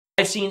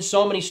I've seen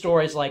so many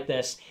stories like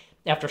this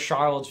after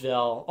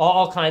Charlottesville,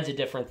 all kinds of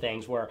different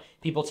things where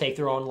people take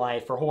their own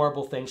life or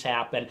horrible things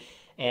happen.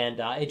 And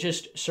it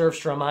just serves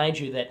to remind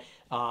you that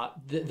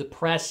the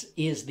press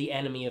is the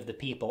enemy of the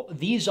people.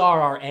 These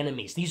are our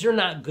enemies. These are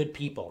not good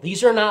people.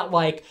 These are not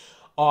like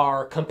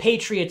our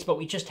compatriots, but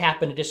we just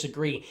happen to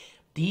disagree.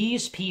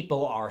 These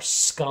people are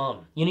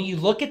scum. You know, you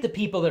look at the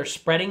people that are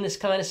spreading this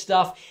kind of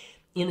stuff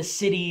in the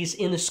cities,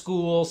 in the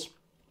schools,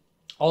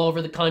 all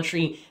over the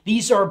country.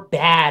 These are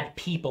bad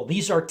people.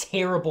 These are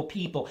terrible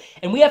people.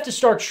 And we have to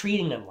start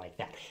treating them like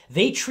that.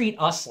 They treat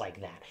us like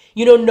that.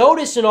 You know,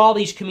 notice in all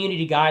these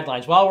community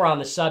guidelines, while we're on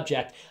the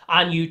subject,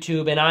 on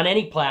YouTube and on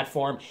any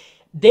platform,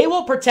 they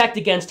will protect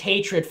against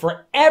hatred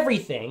for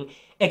everything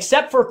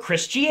except for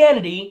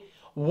Christianity,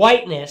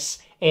 whiteness,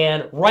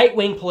 and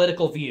right-wing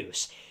political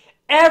views.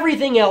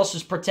 Everything else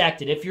is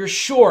protected. If you're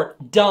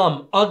short,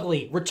 dumb,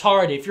 ugly,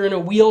 retarded, if you're in a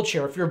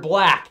wheelchair, if you're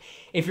black,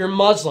 if you're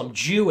Muslim,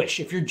 Jewish,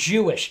 if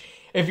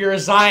you're a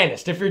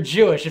Zionist, if you're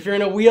Jewish, if you're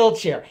in a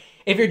wheelchair,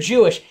 if you're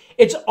Jewish,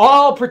 it's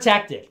all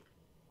protected.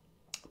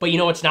 But you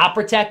know what's not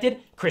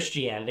protected?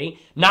 Christianity.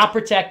 Not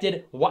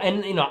protected.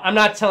 And you know, I'm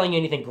not telling you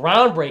anything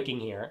groundbreaking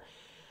here,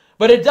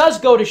 but it does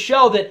go to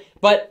show that,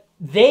 but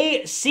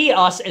they see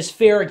us as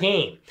fair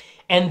game.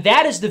 And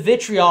that is the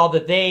vitriol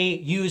that they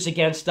use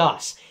against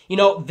us. You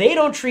know, they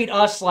don't treat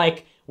us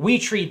like we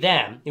treat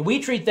them. We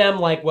treat them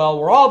like, well,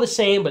 we're all the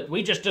same, but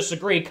we just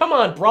disagree. Come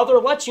on, brother,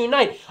 let's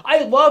unite.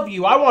 I love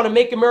you. I want to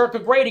make America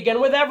great again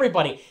with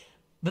everybody.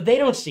 But they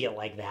don't see it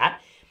like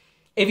that.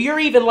 If you're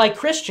even like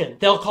Christian,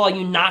 they'll call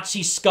you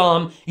Nazi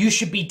scum. You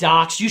should be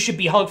doxxed. You should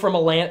be hung from a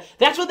land.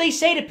 That's what they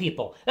say to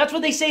people. That's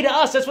what they say to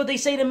us. That's what they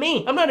say to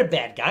me. I'm not a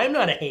bad guy. I'm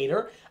not a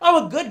hater.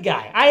 I'm a good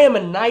guy. I am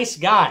a nice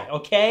guy,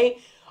 okay?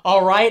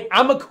 All right?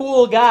 I'm a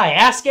cool guy.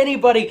 Ask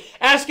anybody.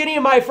 Ask any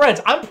of my friends.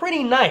 I'm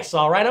pretty nice,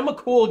 all right? I'm a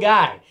cool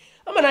guy.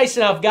 I'm a nice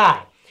enough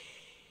guy.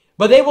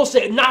 But they will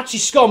say, Nazi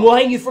scum, we'll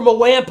hang you from a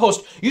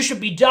lamppost. You should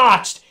be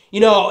doxxed.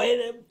 You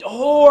know,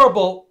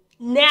 horrible,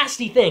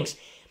 nasty things.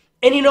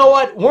 And you know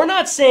what? We're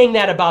not saying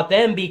that about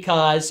them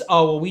because,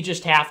 oh, well, we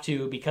just have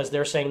to because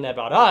they're saying that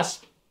about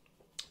us,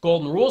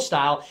 golden rule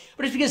style.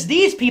 But it's because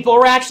these people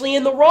are actually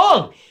in the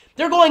wrong.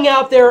 They're going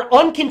out there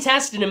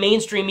uncontested in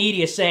mainstream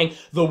media saying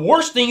the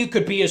worst thing you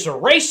could be is a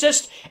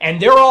racist,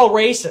 and they're all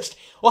racist.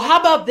 Well, how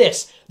about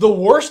this? The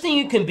worst thing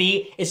you can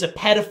be is a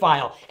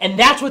pedophile, and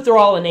that's what they're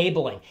all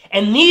enabling.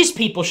 And these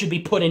people should be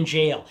put in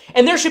jail.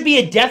 And there should be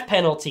a death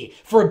penalty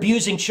for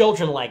abusing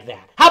children like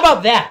that. How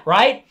about that,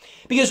 right?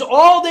 Because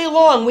all day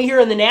long we hear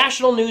in the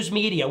national news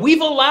media,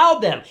 we've allowed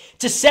them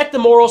to set the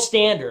moral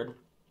standard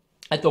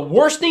that the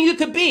worst thing you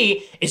could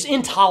be is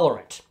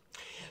intolerant.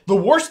 The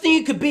worst thing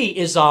you could be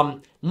is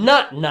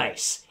not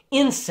nice,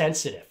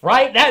 insensitive,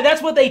 right?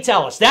 That's what they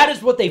tell us. That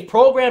is what they've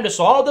programmed us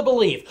all to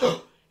believe.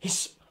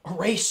 He's a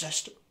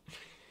racist.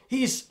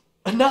 He's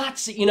a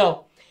Nazi. You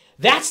know,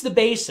 that's the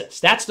basis.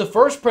 That's the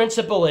first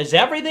principle is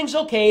everything's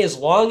okay as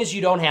long as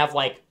you don't have,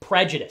 like,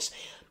 prejudice.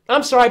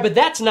 I'm sorry, but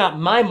that's not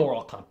my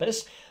moral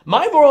compass.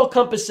 My moral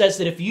compass says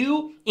that if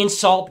you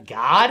insult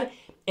God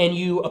and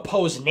you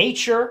oppose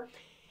nature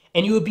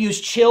and you abuse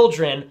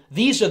children,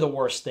 these are the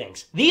worst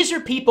things. These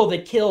are people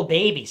that kill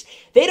babies.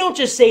 They don't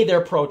just say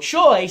they're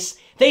pro-choice,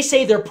 they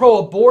say they're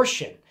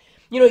pro-abortion.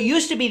 You know, it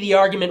used to be the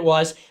argument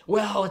was,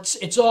 well,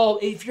 it's all,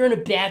 if you're in a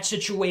bad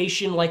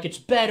situation, like it's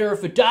better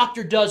if a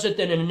doctor does it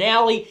than in an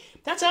alley.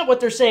 That's not what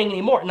they're saying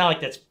anymore. Not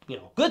like that's, you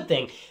know, a good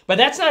thing, but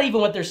that's not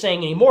even what they're saying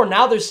anymore.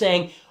 Now they're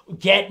saying,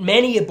 get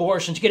many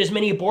abortions, get as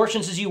many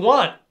abortions as you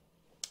want.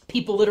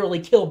 People literally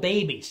kill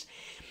babies.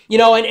 You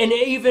know, and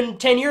even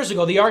 10 years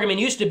ago, the argument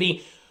used to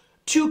be,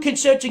 two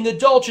consenting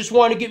adults just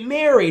want to get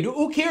married.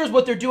 Who cares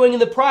what they're doing in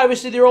the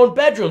privacy of their own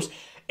bedrooms?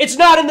 It's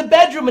not in the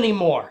bedroom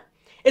anymore.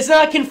 It's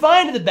not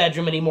confined to the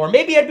bedroom anymore.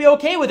 Maybe I'd be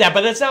okay with that,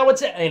 but that's not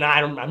what's, you know,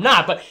 I'm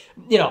not, but,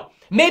 you know,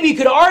 maybe you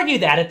could argue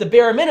that at the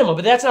bare minimum,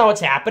 but that's not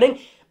what's happening.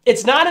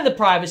 It's not in the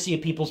privacy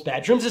of people's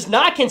bedrooms. It's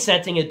not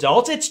consenting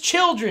adults. It's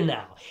children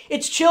now.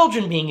 It's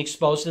children being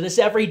exposed to this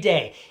every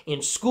day.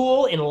 In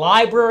school, in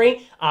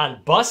library,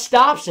 on bus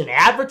stops, in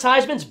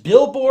advertisements,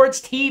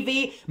 billboards,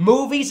 TV,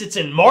 movies. It's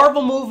in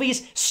Marvel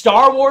movies,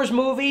 Star Wars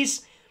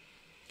movies.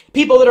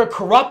 People that are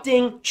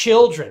corrupting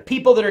children.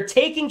 People that are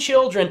taking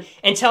children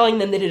and telling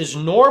them that it is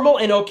normal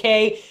and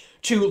okay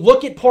to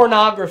look at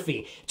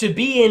pornography, to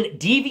be in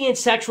deviant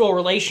sexual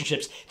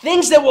relationships,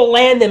 things that will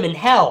land them in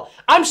hell.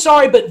 I'm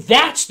sorry, but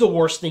that's the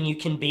worst thing you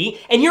can be,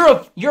 and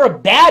you're a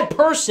bad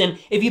person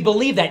if you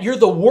believe that. You're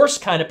the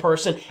worst kind of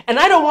person, and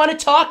I don't want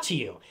to talk to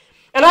you.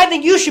 And I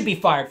think you should be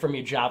fired from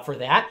your job for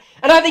that,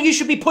 and I think you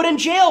should be put in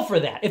jail for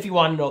that, if you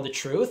want to know the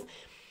truth.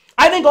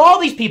 I think all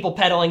these people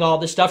peddling all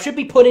this stuff should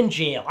be put in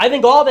jail. I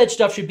think all that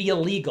stuff should be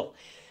illegal.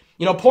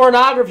 You know,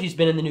 pornography's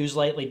been in the news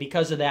lately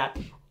because of that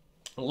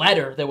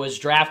letter that was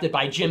drafted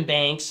by Jim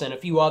Banks and a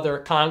few other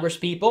Congress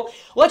people.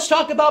 Let's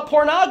talk about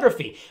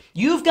pornography.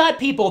 You've got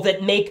people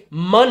that make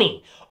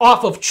money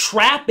off of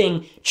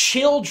trapping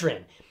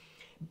children,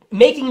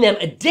 making them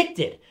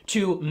addicted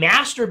to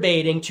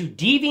masturbating to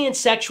deviant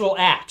sexual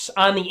acts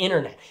on the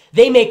internet.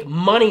 They make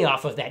money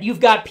off of that. You've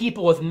got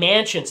people with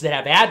mansions that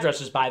have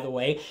addresses, by the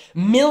way,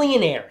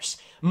 millionaires,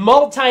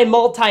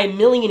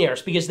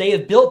 multi-millionaires, because they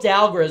have built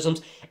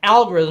algorithms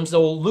that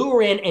will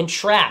lure in and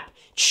trap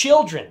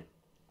children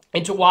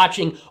into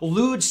watching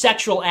lewd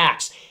sexual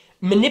acts,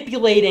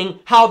 manipulating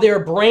how their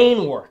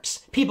brain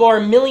works. People are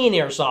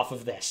millionaires off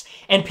of this.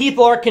 And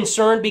people are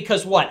concerned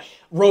because what?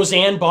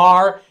 Roseanne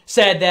Barr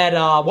said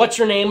that, what's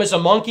her name is a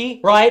monkey,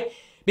 right?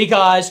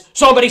 Because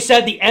somebody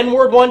said the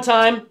N-word one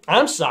time.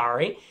 I'm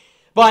sorry.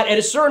 But at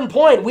a certain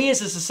point, we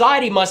as a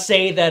society must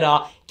say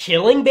that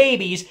killing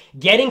babies,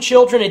 getting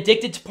children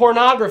addicted to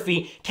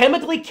pornography,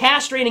 chemically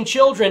castrating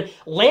children,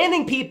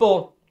 landing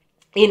people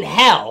in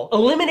hell,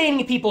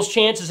 eliminating people's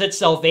chances at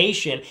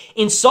salvation,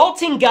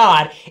 insulting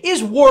God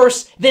is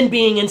worse than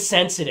being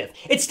insensitive.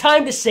 It's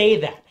time to say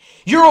that.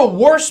 You're a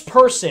worse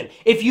person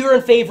if you're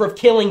in favor of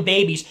killing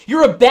babies.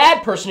 You're a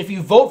bad person if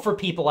you vote for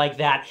people like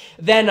that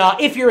than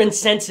if you're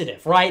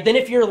insensitive, right? Than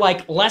if you're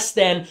like less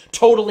than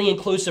totally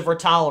inclusive or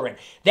tolerant.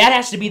 That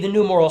has to be the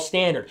new moral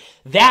standard.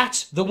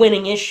 That's the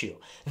winning issue.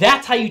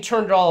 That's how you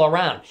turn it all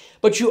around.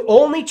 But you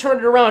only turn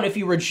it around if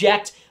you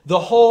reject the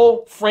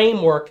whole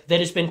framework that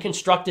has been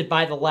constructed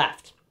by the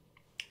left.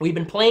 We've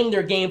been playing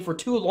their game for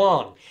too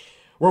long,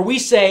 where we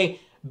say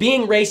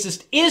being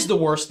racist is the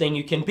worst thing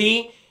you can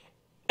be,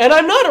 and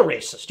I'm not a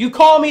racist. You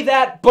call me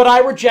that, but I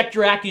reject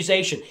your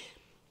accusation.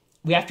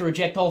 We have to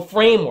reject the whole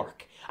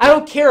framework. I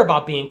don't care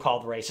about being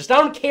called racist. I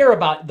don't care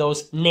about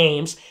those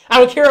names. I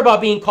don't care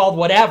about being called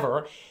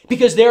whatever,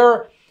 because there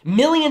are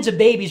millions of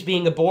babies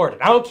being aborted.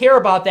 I don't care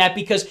about that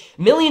because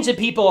millions of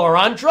people are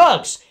on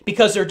drugs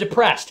because they're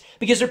depressed,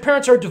 because their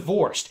parents are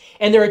divorced,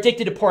 and they're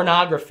addicted to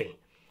pornography,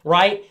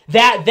 right?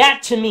 That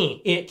to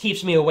me, it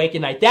keeps me awake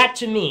at night. That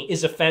to me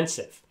is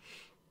offensive.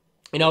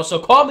 You know, so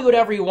call me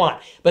whatever you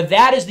want. But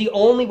that is the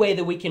only way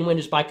that we can win,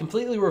 is by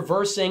completely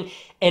reversing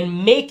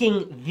and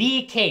making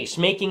the case,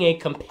 making a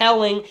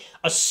compelling,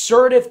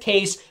 assertive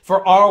case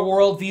for our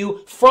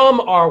worldview from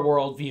our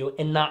worldview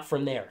and not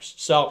from theirs.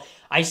 So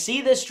I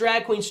see this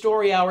drag queen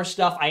story hour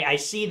stuff. I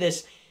see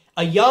this,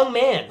 a young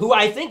man who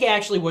I think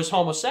actually was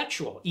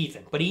homosexual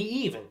even, but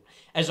he even,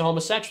 as a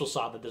homosexual,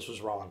 saw that this was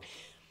wrong,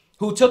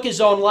 who took his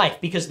own life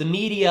because the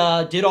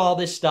media did all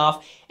this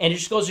stuff, and it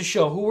just goes to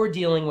show who we're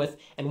dealing with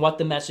and what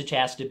the message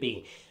has to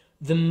be.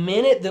 The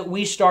minute that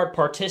we start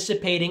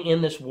participating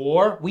in this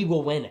war, we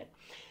will win it.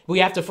 We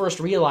have to first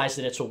realize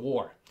that it's a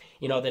war.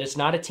 You know, that it's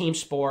not a team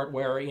sport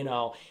where, you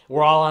know,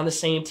 we're all on the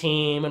same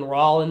team and we're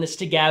all in this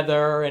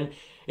together and,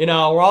 you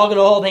know, we're all going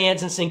to hold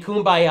hands and sing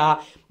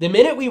Kumbaya. The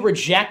minute we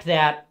reject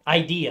that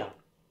idea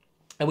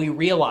and we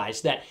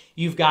realize that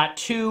you've got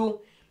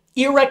two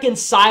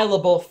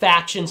irreconcilable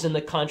factions in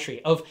the country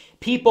of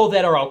people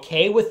that are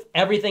okay with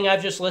everything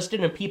I've just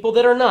listed and people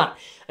that are not,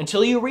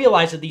 until you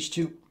realize that these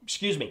two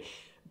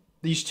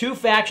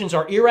factions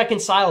are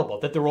irreconcilable,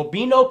 that there will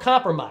be no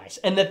compromise,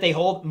 and that they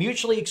hold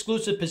mutually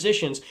exclusive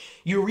positions,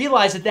 you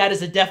realize that that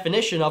is the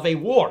definition of a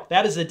war.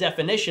 That is the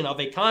definition of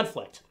a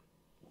conflict.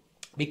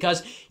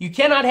 Because you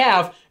cannot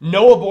have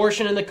no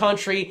abortion in the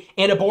country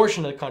and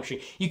abortion in the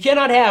country. You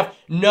cannot have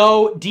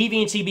no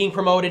deviancy being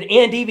promoted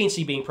and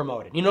deviancy being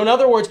promoted. You know, in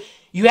other words,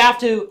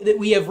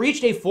 we have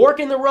reached a fork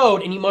in the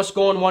road and you must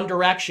go in one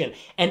direction.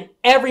 And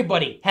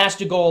everybody has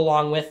to go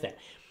along with it.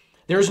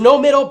 There's no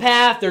middle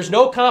path. There's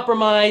no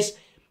compromise.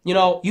 You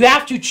know, you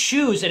have to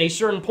choose at a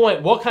certain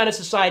point what kind of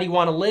society you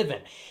want to live in.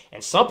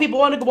 And some people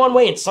want to go one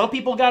way and some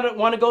people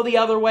want to go the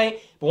other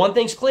way. But one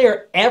thing's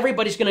clear,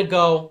 everybody's going to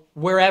go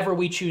wherever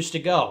we choose to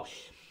go.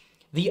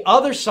 The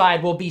other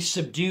side will be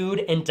subdued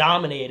and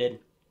dominated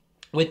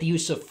with the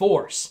use of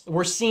force.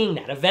 We're seeing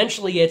that.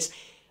 Eventually it's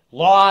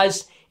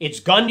laws, it's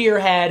gun to your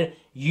head,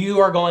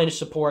 you are going to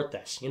support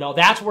this. You know,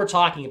 that's what we're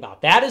talking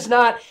about. That is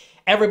not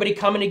everybody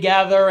coming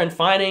together and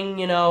finding,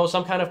 you know,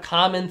 some kind of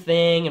common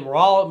thing and we're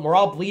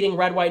all bleeding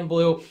red, white, and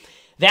blue.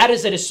 That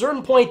is, at a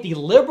certain point, the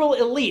liberal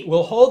elite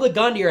will hold a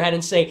gun to your head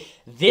and say,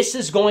 this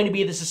is going to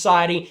be the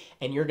society,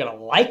 and you're going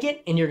to like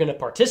it, and you're going to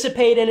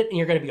participate in it, and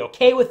you're going to be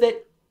okay with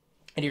it,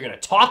 and you're going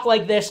to talk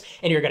like this,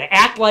 and you're going to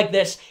act like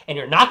this, and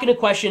you're not going to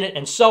question it,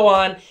 and so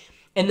on.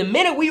 And the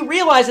minute we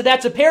realize that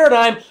that's a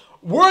paradigm,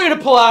 we're going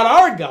to pull out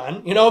our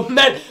gun, you know,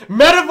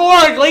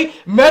 metaphorically,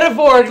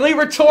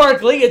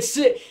 rhetorically. It's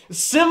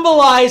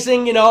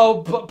symbolizing, you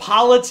know,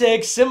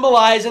 politics,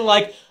 symbolizing,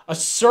 like,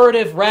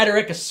 assertive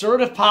rhetoric,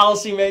 assertive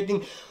policy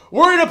making.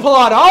 We're going to pull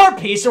out our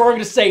piece and we're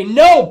going to say,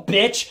 no,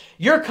 bitch,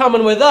 you're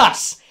coming with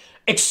us.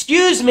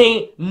 Excuse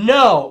me,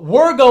 no,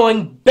 we're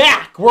going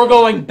back. We're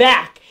going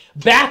back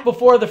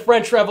before the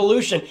French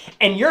Revolution,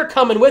 and you're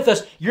coming with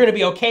us. You're going to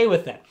be okay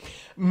with it.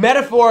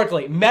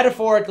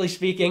 Metaphorically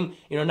speaking,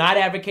 you know, not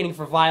advocating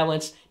for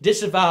violence,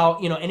 disavow,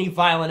 you know, any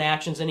violent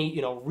actions, any,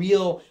 you know,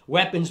 real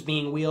weapons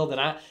being wielded.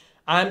 And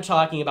I'm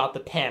talking about the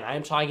pen.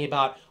 I'm talking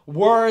about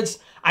words,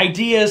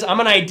 ideas. I'm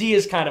an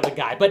ideas kind of a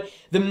guy. But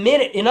the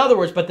minute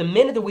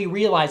that we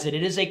realize that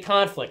it is a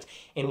conflict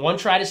and one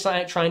trying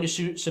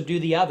to subdue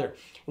the other,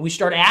 and we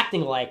start acting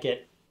like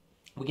it,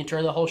 we can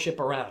turn the whole ship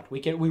around.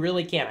 We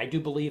really can. I do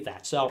believe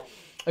that. So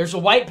there's a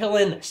white pill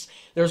in this.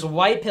 There's a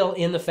white pill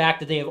in the fact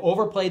that they have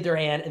overplayed their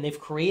hand and they've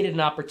created an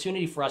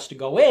opportunity for us to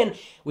go in.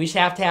 We just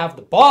have to have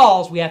the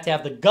balls. We have to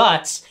have the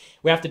guts.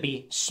 We have to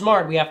be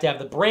smart. We have to have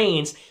the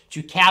brains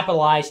to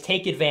capitalize,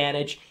 take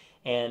advantage,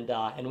 and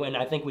win.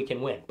 I think we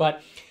can win.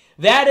 But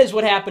that is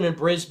what happened in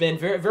Brisbane.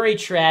 Very, very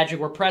tragic.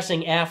 We're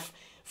pressing F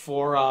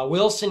for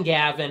Wilson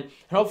Gavin, and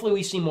hopefully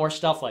we see more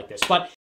stuff like this. But